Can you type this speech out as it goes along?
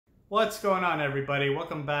What's going on, everybody?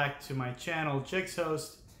 Welcome back to my channel, Jigs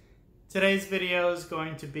Host. Today's video is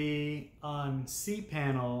going to be on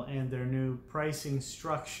cPanel and their new pricing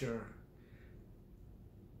structure.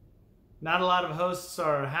 Not a lot of hosts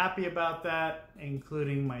are happy about that,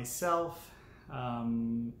 including myself.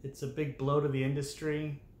 It's a big blow to the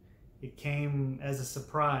industry. It came as a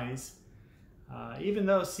surprise. Even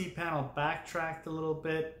though cPanel backtracked a little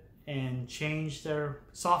bit and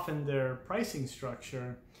softened their pricing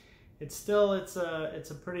structure, it's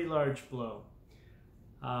a pretty large blow.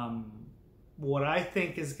 What I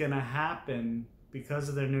think is going to happen because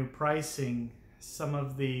of their new pricing, some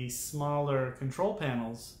of the smaller control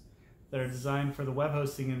panels that are designed for the web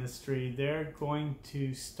hosting industry, they're going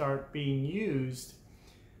to start being used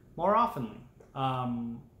more often.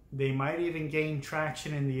 They might even gain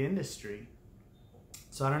traction in the industry.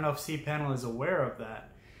 So I don't know if cPanel is aware of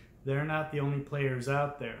that. They're not the only players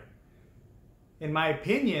out there. In my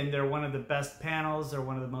opinion, they're one of the best panels. They're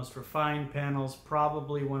one of the most refined panels,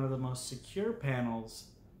 probably one of the most secure panels,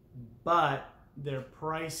 but their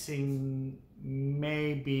pricing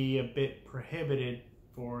may be a bit prohibited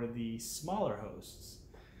for the smaller hosts,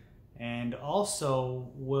 and also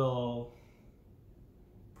will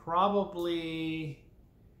probably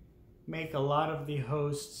make a lot of the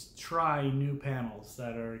hosts try new panels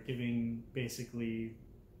that are giving basically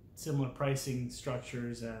similar pricing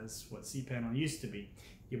structures as what cPanel used to be.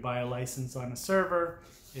 You buy a license on a server,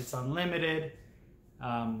 it's unlimited.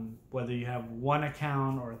 Whether you have one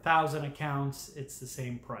account or 1,000 accounts, it's the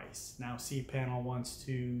same price. Now cPanel wants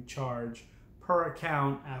to charge per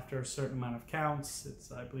account after a certain amount of counts.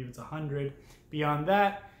 I believe it's 100. Beyond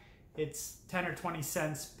that, it's 10 or 20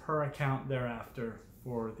 cents per account thereafter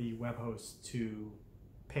for the web host to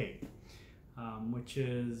pay, which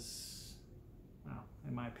is, well,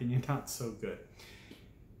 in my opinion, not so good.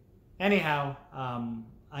 Anyhow,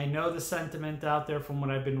 I know the sentiment out there from what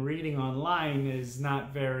I've been reading online is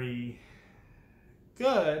not very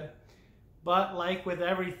good, but like with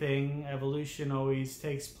everything, evolution always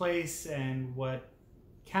takes place, and what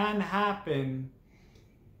can happen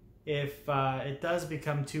if it does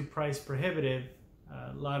become too price prohibitive,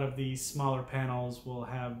 a lot of these smaller panels will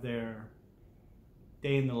have their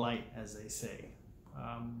day in the light, as they say.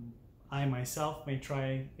 I myself may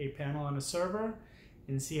try a panel on a server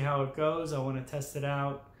and see how it goes. I want to test it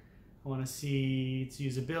out. I want to see its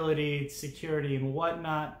usability, its security, and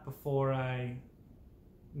whatnot before I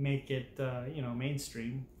make it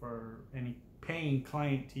mainstream for any paying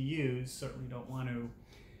client to use. Certainly don't want to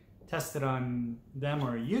test it on them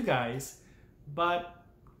or you guys, but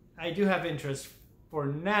I do have interest. For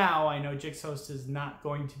now, I know Jigs Host is not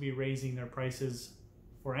going to be raising their prices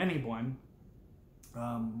for anyone.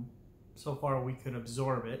 So far we could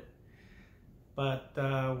absorb it, but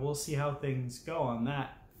we'll see how things go on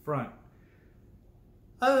that front.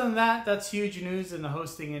 Other than that, that's huge news in the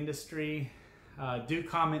hosting industry. Do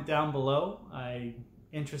comment down below. I'm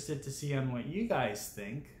interested to see on what you guys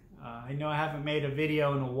think. I know I haven't made a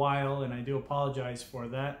video in a while, and I do apologize for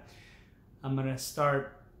that. I'm going to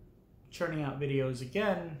start churning out videos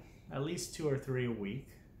again, at least 2 or 3 a week.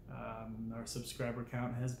 Our subscriber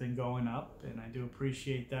count has been going up, and I do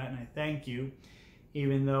appreciate that, and I thank you,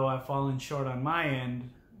 even though I've fallen short on my end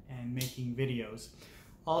and making videos.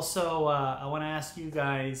 Also, I want to ask you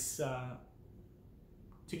guys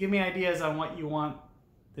to give me ideas on what you want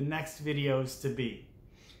the next videos to be.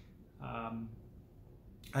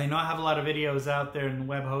 I know I have a lot of videos out there in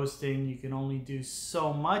web hosting. You can only do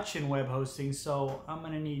so much in web hosting, so I'm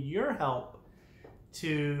going to need your help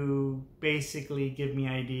to basically give me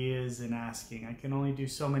ideas and asking. I can only do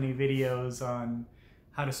so many videos on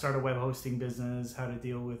how to start a web hosting business, how to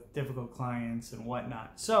deal with difficult clients and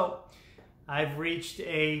whatnot. So I've reached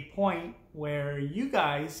a point where you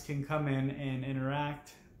guys can come in and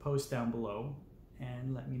interact, post down below,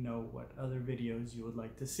 and let me know what other videos you would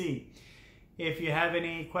like to see. If you have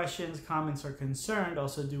any questions, comments, or concerns,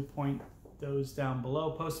 also do point those down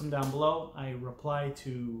below, post them down below. I reply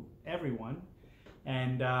to everyone.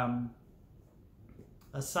 And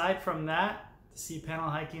aside from that,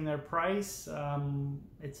 cPanel hiking their price,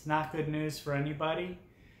 it's not good news for anybody.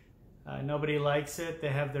 Nobody likes it. They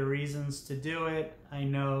have their reasons to do it. I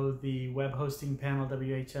know the web hosting panel,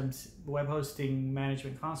 Web Hosting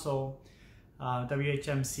Management Console,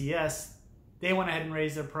 WHMCS, they went ahead and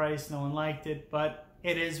raised their price. No one liked it, but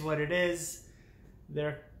it is what it is.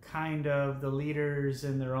 They're kind of the leaders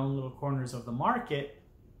in their own little corners of the market,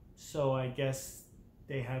 so I guess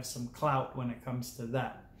they have some clout when it comes to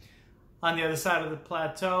that. On the other side of the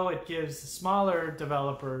plateau, it gives smaller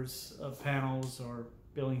developers of panels or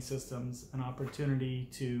billing systems an opportunity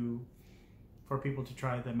to for people to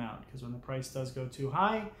try them out, because when the price does go too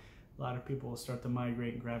high, a lot of people will start to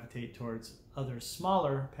migrate and gravitate towards other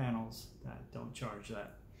smaller panels that don't charge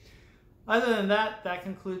that. Other than that, that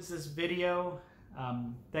concludes this video.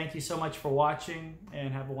 Thank you so much for watching,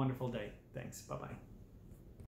 and have a wonderful day. Thanks. Bye-bye.